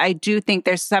 But I do think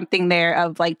there's something there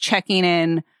of like checking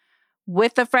in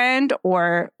with a friend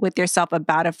or with yourself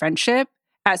about a friendship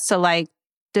as to like,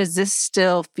 does this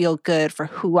still feel good for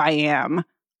who I am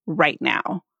right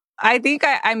now? I think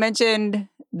I mentioned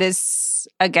this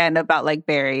again about like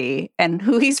Barry and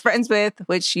who he's friends with,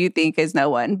 which you think is no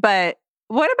one. But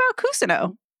what about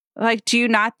Kusuno? Like, do you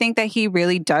not think that he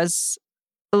really does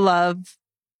love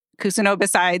Kusuno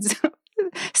besides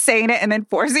saying it and then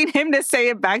forcing him to say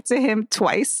it back to him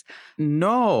twice?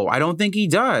 No, I don't think he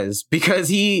does, because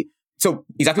so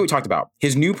exactly what we talked about.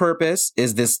 His new purpose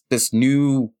is this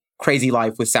new crazy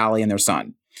life with Sally and their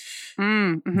son.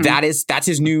 Mm-hmm. That's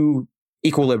his new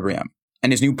equilibrium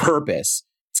and his new purpose.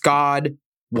 It's God,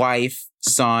 wife,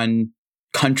 son,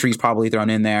 country's probably thrown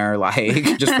in there,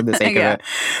 like just for the sake of it.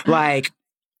 Like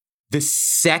the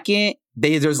second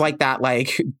there's like that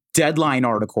like Deadline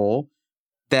article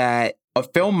that a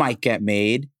film might get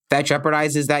made that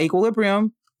jeopardizes that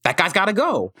equilibrium, that guy's got to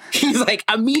go. He's like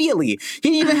immediately, he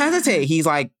didn't even hesitate. He's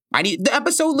like, the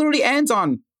episode literally ends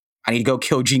on, I need to go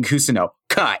kill Gene Kusuno.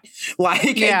 Cut. Like,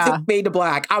 it's fade to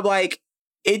black. I'm like,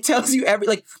 it tells you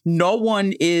like, no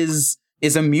one is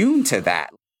immune to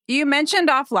that. You mentioned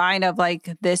offline of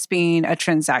like this being a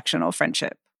transactional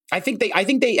friendship. I think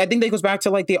that goes back to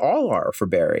like they all are for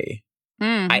Barry.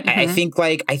 Mm-hmm.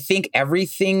 I think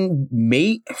everything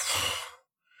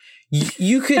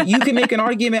you could make an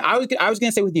argument. I was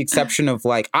gonna say with the exception of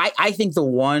like I think the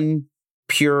one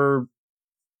pure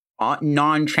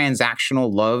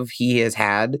non-transactional love he has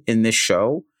had in this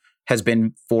show has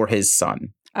been for his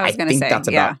son. I think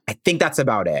that's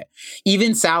about it.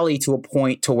 Even Sally, to a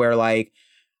point to where like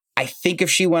I think if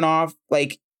she went off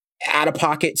like out of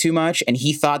pocket too much and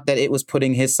he thought that it was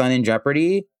putting his son in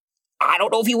jeopardy, I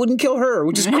don't know if he wouldn't kill her,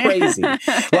 which is crazy.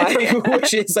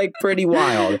 Which is like pretty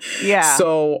wild. Yeah.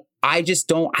 So I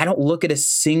don't look at a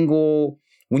single,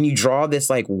 when you draw this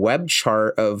like web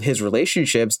chart of his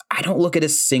relationships, I don't look at a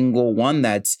single one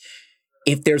that's,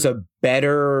 if there's a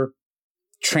better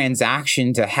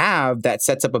transaction to have that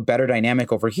sets up a better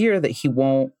dynamic over here, that he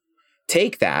won't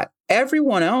take that.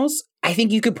 Everyone else, I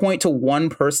think you could point to one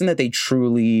person that they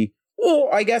truly, well,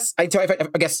 I guess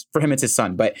for him it's his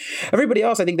son, but everybody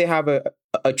else, I think they have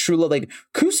a true love. Like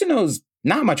Kusuno's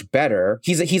not much better.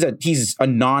 He's a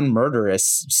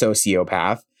non-murderous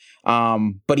sociopath,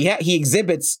 but he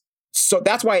exhibits. So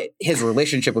that's why his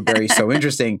relationship with Barry is so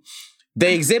interesting.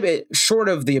 They exhibit, short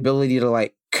of the ability to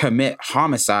like commit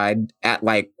homicide at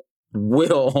like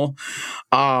Will,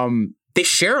 they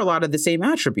share a lot of the same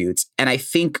attributes. And I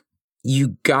think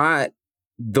you got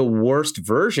the worst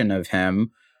version of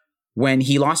him when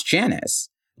he lost Janice.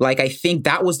 Like, I think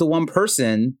that was the one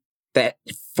person that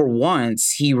for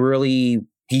once he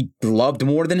loved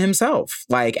more than himself.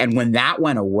 Like, and when that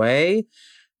went away,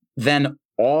 then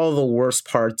all the worst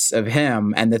parts of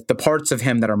him and the parts of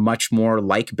him that are much more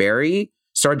like Barry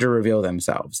started to reveal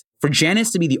themselves. For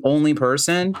Janice to be the only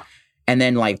person and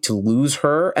then like to lose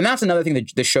her. And that's another thing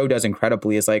that the show does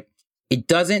incredibly is like, it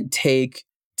doesn't take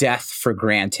death for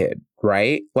granted,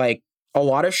 right? Like a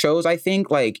lot of shows, I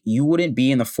think like you wouldn't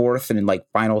be in the fourth and like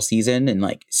final season and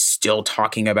like still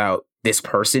talking about this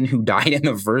person who died in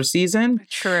the first season.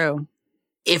 True.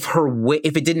 If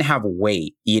it didn't have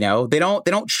weight, you know, they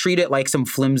don't treat it like some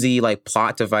flimsy like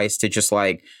plot device to just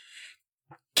like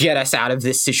get us out of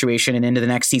this situation and into the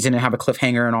next season and have a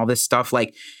cliffhanger and all this stuff.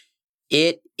 Like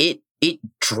it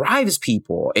drives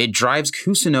people. It drives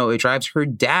Kusuno. It drives her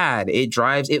dad.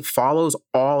 It follows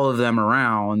all of them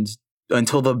around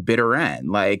until the bitter end.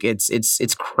 Like it's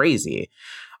crazy.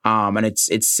 And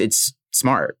it's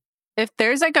smart. If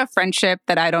there's like a friendship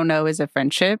that I don't know is a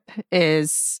friendship,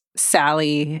 is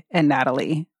Sally and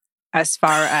Natalie, as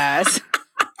far as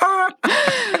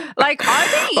like, are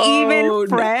they even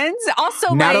friends?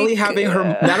 Also, Natalie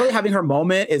like, having her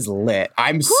moment is lit.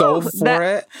 I'm so for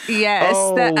it. Yes,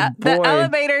 oh, the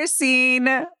elevator scene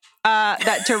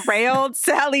that derailed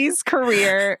Sally's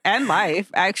career and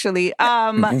life, actually.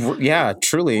 Yeah,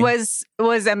 truly was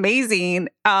amazing.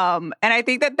 And I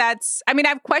think that's. I mean,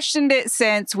 I've questioned it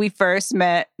since we first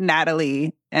met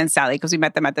Natalie and Sally because we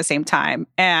met them at the same time,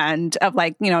 and of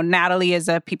like, you know, Natalie is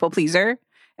a people pleaser,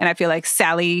 and I feel like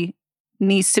Sally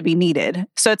needs to be needed.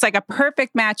 So it's like a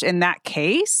perfect match in that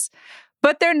case.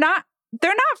 But they're not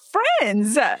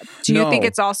friends. Do you think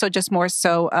it's also just more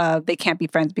so they can't be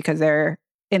friends because they're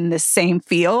in the same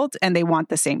field and they want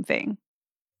the same thing?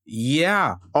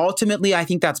 Yeah. Ultimately, I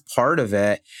think that's part of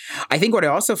it. I think what I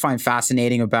also find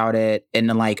fascinating about it, and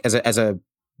like as a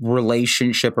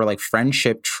relationship or like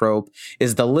friendship trope,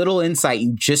 is the little insight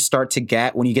you just start to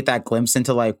get when you get that glimpse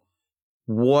into like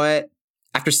what,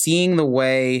 after seeing the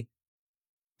way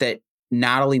that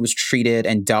Natalie was treated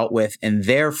and dealt with in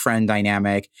their friend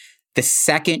dynamic, the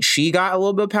second she got a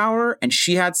little bit of power and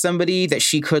she had somebody that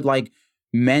she could like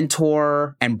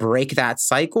mentor and break that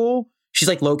cycle, she's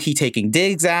like low-key taking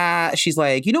digs at. She's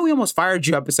like, you know, we almost fired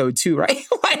you episode 2, right?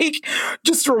 Like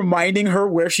just reminding her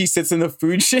where she sits in the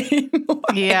food chain.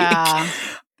 Like, yeah.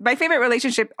 My favorite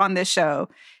relationship on this show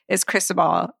is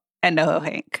Cristobal and NoHo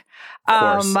Hank.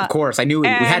 Of course. I knew we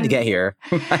had to get here.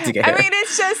 I mean,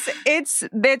 it's just,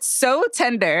 it's so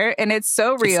tender and it's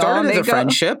so real. It started as a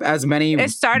friendship, as many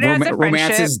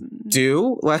romances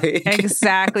do. Like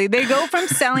exactly. They go from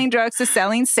selling drugs to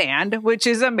selling sand, which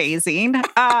is amazing. To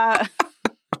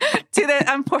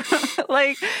the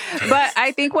like, but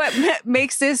I think what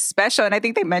makes this special, and I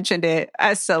think they mentioned it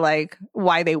as to like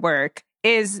why they work,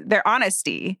 is their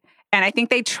honesty. And I think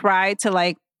they try to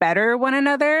like better one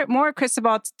another, more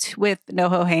Cristobal with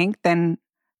NoHo Hank than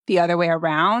the other way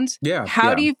around. Yeah.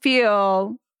 How do you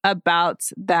feel about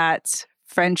that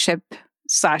friendship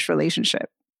 /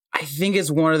 relationship? I think it's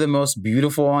one of the most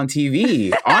beautiful on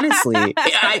TV. Honestly,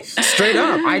 straight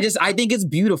up, I think it's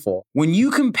beautiful. When you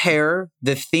compare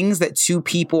the things that two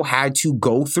people had to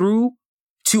go through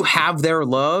to have their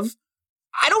love,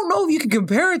 I don't know if you can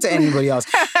compare it to anybody else.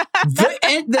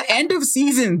 The end of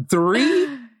season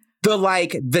 3, the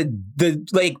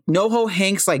NoHo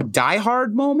Hank's like Die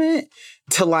Hard moment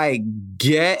to like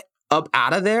get up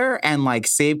out of there and like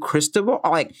save Cristobal.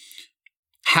 Like,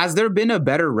 has there been a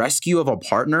better rescue of a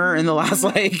partner in the last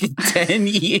like 10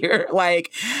 years?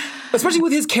 Like, especially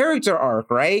with his character arc,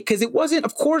 right? Because it wasn't,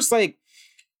 of course, like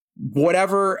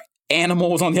whatever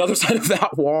animal was on the other side of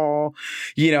that wall,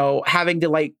 you know, having to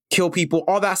like kill people,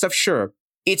 all that stuff. Sure.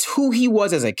 It's who he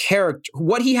was as a character,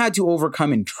 what he had to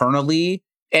overcome internally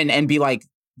and be like,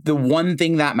 the one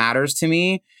thing that matters to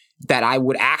me that I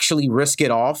would actually risk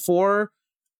it all for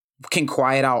can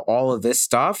quiet out all of this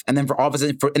stuff. And then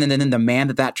and then the man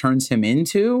that turns him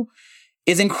into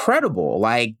is incredible.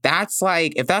 Like, that's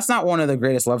like, if that's not one of the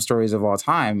greatest love stories of all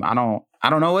time, I don't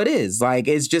know what is. Like,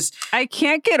 it's just, I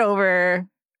can't get over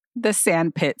the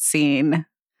sandpit scene.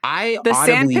 The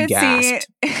audibly gasped.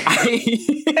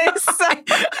 Was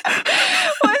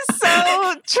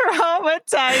so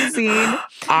traumatizing.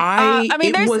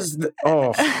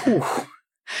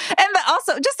 And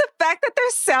also just the fact that they're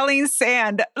selling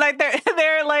sand, like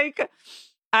they're like,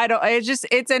 it's just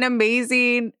an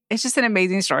amazing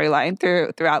storyline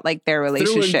throughout like their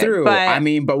relationship. Through.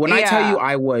 But when I tell you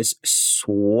I was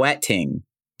sweating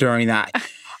during that.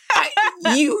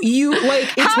 You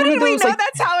like, it's how one did of we those, know like,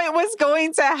 that's how it was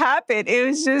going to happen? It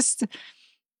was just,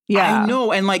 yeah. I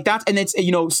know. And like that's, and it's,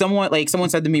 you know, someone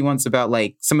said to me once about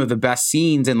like some of the best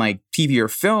scenes in like TV or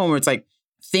film, where it's like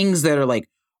things that are like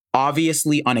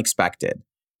obviously unexpected.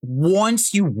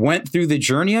 Once you went through the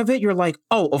journey of it, you're like,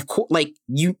 oh, of course, like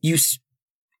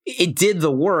it did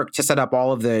the work to set up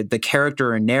all of the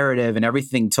character and narrative and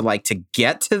everything to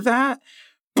get to that.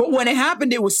 But when it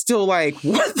happened, it was still like,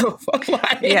 what the fuck?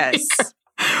 Like, yes.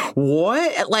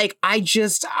 What? Like,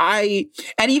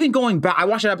 and even going back, I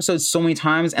watched that episode so many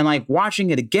times, and like watching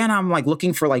it again, I'm like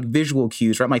looking for like visual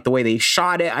cues, right? Like the way they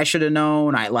shot it, I should have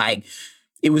known.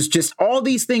 It was just all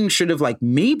these things should have like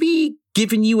maybe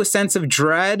given you a sense of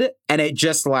dread, and it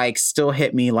just like still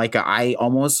hit me like I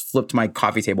almost flipped my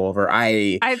coffee table over.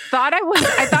 I thought I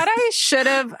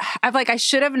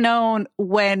should have known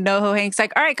when NoHo Hank's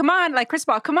like, all right, come on, like Chris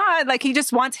Paul, come on. Like he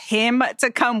just wants him to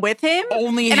come with him.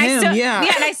 Only and him, yeah.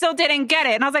 And I still didn't get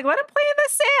it. And I was like, let him play in the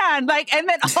sand. Like, and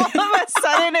then all of a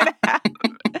sudden it happened.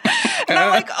 And I'm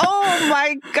like, oh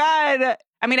my God.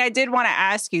 I mean, I did want to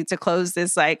ask you to close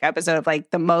this like episode of like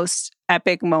the most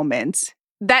epic moments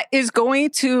that is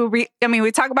going to we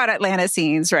talk about Atlanta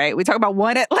scenes, right? We talk about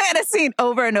one Atlanta scene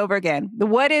over and over again.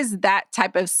 What is that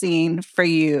type of scene for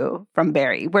you from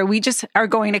Barry, where we just are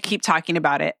going to keep talking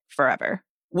about it forever?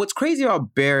 What's crazy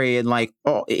about Barry, and like,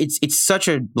 it's such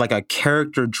a like a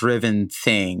character driven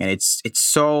thing, and it's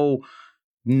so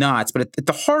nuts. But at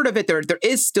the heart of it, there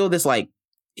is still this like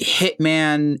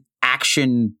hitman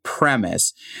action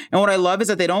premise. And what I love is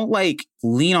that they don't like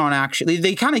lean on action.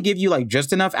 They kind of give you like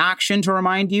just enough action to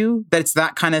remind you that it's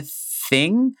that kind of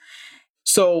thing.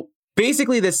 So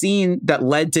basically the scene that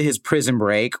led to his prison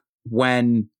break,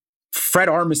 when Fred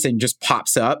Armisen just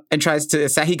pops up and tries to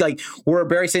say, where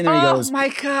Barry's sitting there, he goes, oh my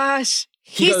gosh,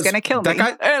 he's going to kill me.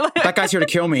 That guy's here to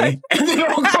kill me. And they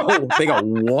go,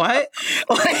 what?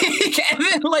 Like, and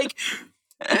then like,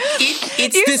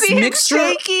 it's you this see mixture.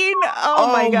 Him shaking?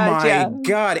 Oh my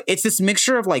God. It's this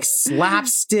mixture of like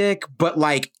slapstick, but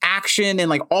like action and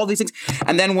like all these things.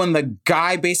 And then when the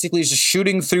guy basically is just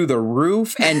shooting through the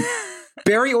roof, and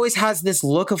Barry always has this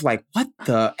look of like, what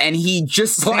the? And he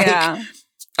just like,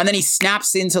 and then he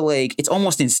snaps into like, it's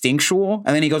almost instinctual.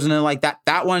 And then he goes into like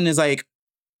that one is like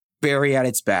Barry at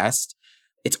its best.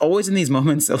 It's always in these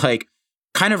moments that like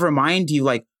kind of remind you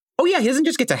like, oh yeah, he doesn't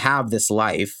just get to have this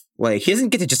life. Like he doesn't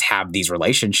get to just have these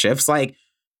relationships. Like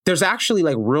there's actually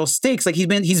like real stakes. Like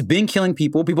he's been killing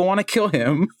people. People want to kill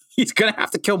him. He's going to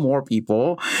have to kill more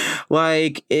people.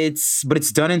 Like but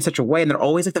it's done in such a way. And they're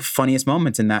always like the funniest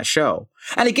moments in that show.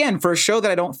 And again, for a show that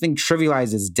I don't think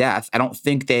trivializes death, I don't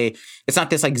think it's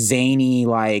not this like zany,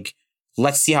 like,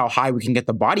 let's see how high we can get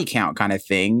the body count kind of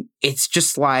thing. It's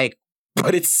just like,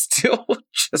 but it's still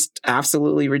just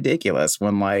absolutely ridiculous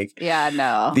when like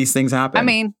these things happen. I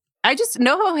mean, I just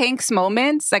NoHo Hank's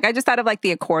moments. Like I just thought of like the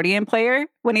accordion player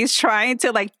when he's trying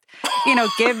to like,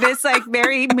 give this like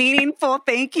very meaningful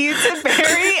thank you to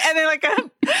Barry, and then like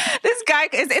this guy,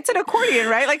 it's an accordion,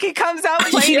 right? Like he comes out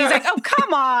playing, he's like, oh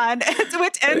come on,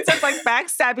 which ends up like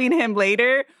backstabbing him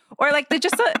later. Or like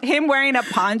him wearing a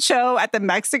poncho at the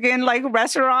Mexican like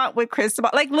restaurant with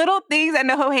Cristobal, like little things that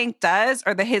NoHo Hank does,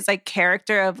 or his like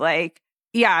character of like,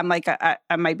 yeah, I'm like I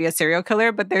might be a serial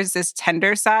killer, but there's this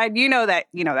tender side,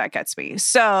 that gets me.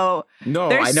 So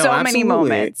there's so many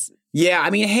moments. Yeah, I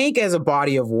mean Hank as a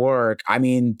body of work. I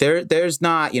mean there's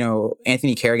not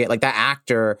Anthony Carrigan, like that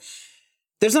actor.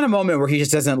 There's not a moment where he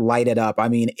just doesn't light it up. I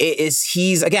mean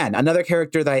he's again another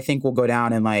character that I think will go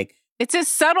down and like it's his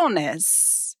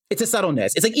subtleness. It's a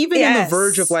subtleness. It's like even on the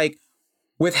verge of like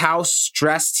with how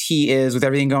stressed he is with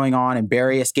everything going on and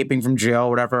Barry escaping from jail,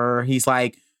 whatever. He's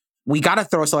like, we got to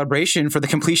throw a celebration for the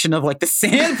completion of like the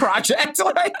Sand Project.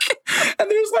 Like, and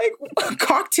there's like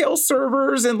cocktail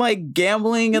servers and like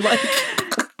gambling and like.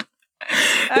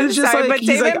 I'm sorry, but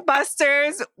Dave and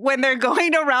Buster's, when they're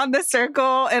going around the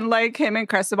circle and like him and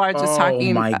Cristobal are just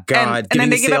talking. Oh my God. And then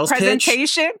they give a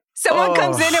presentation. Someone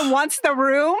comes in and wants the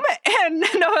room, and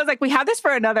NoHo's like, we have this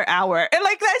for another hour. And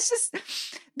like, that's just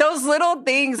those little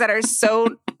things that are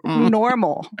so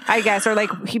normal, I guess, or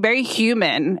like very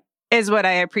human is what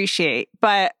I appreciate.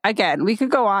 But again, we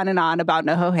could go on and on about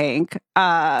NoHo Hank.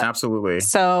 Absolutely.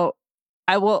 So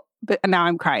I will, but now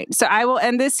I'm crying. So I will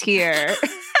end this here.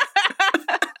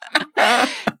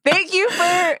 Thank you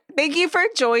for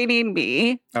joining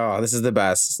me. Oh, this is the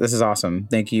best. This is awesome.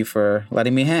 Thank you for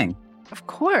letting me hang. Of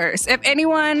course. If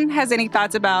anyone has any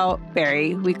thoughts about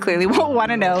Barry, we clearly will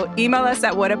want to know. Email us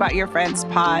at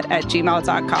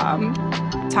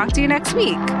whataboutyourfriendspod@gmail.com. Talk to you next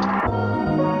week.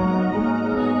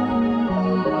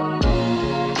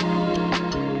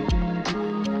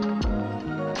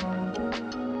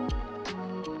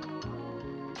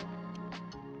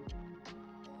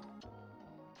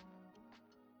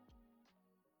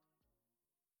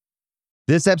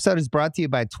 This episode is brought to you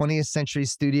by 20th Century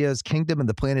Studios' Kingdom of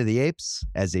the Planet of the Apes.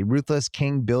 As a ruthless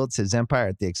king builds his empire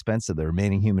at the expense of the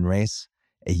remaining human race,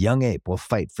 a young ape will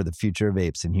fight for the future of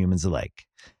apes and humans alike.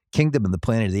 Kingdom of the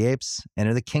Planet of the Apes.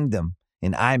 Enter the kingdom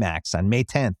in IMAX on May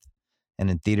 10th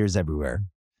and in theaters everywhere.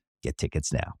 Get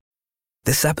tickets now.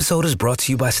 This episode is brought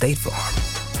to you by State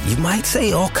Farm. You might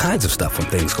say all kinds of stuff when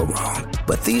things go wrong,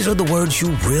 but these are the words you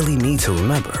really need to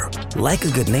remember. Like a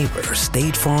good neighbor,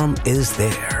 State Farm is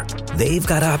there. They've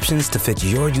got options to fit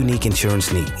your unique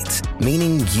insurance needs,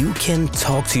 meaning you can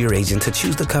talk to your agent to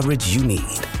choose the coverage you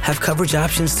need, have coverage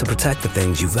options to protect the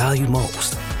things you value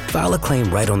most, file a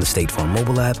claim right on the State Farm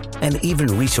mobile app, and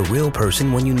even reach a real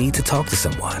person when you need to talk to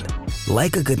someone.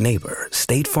 Like a good neighbor,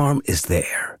 State Farm is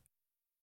there.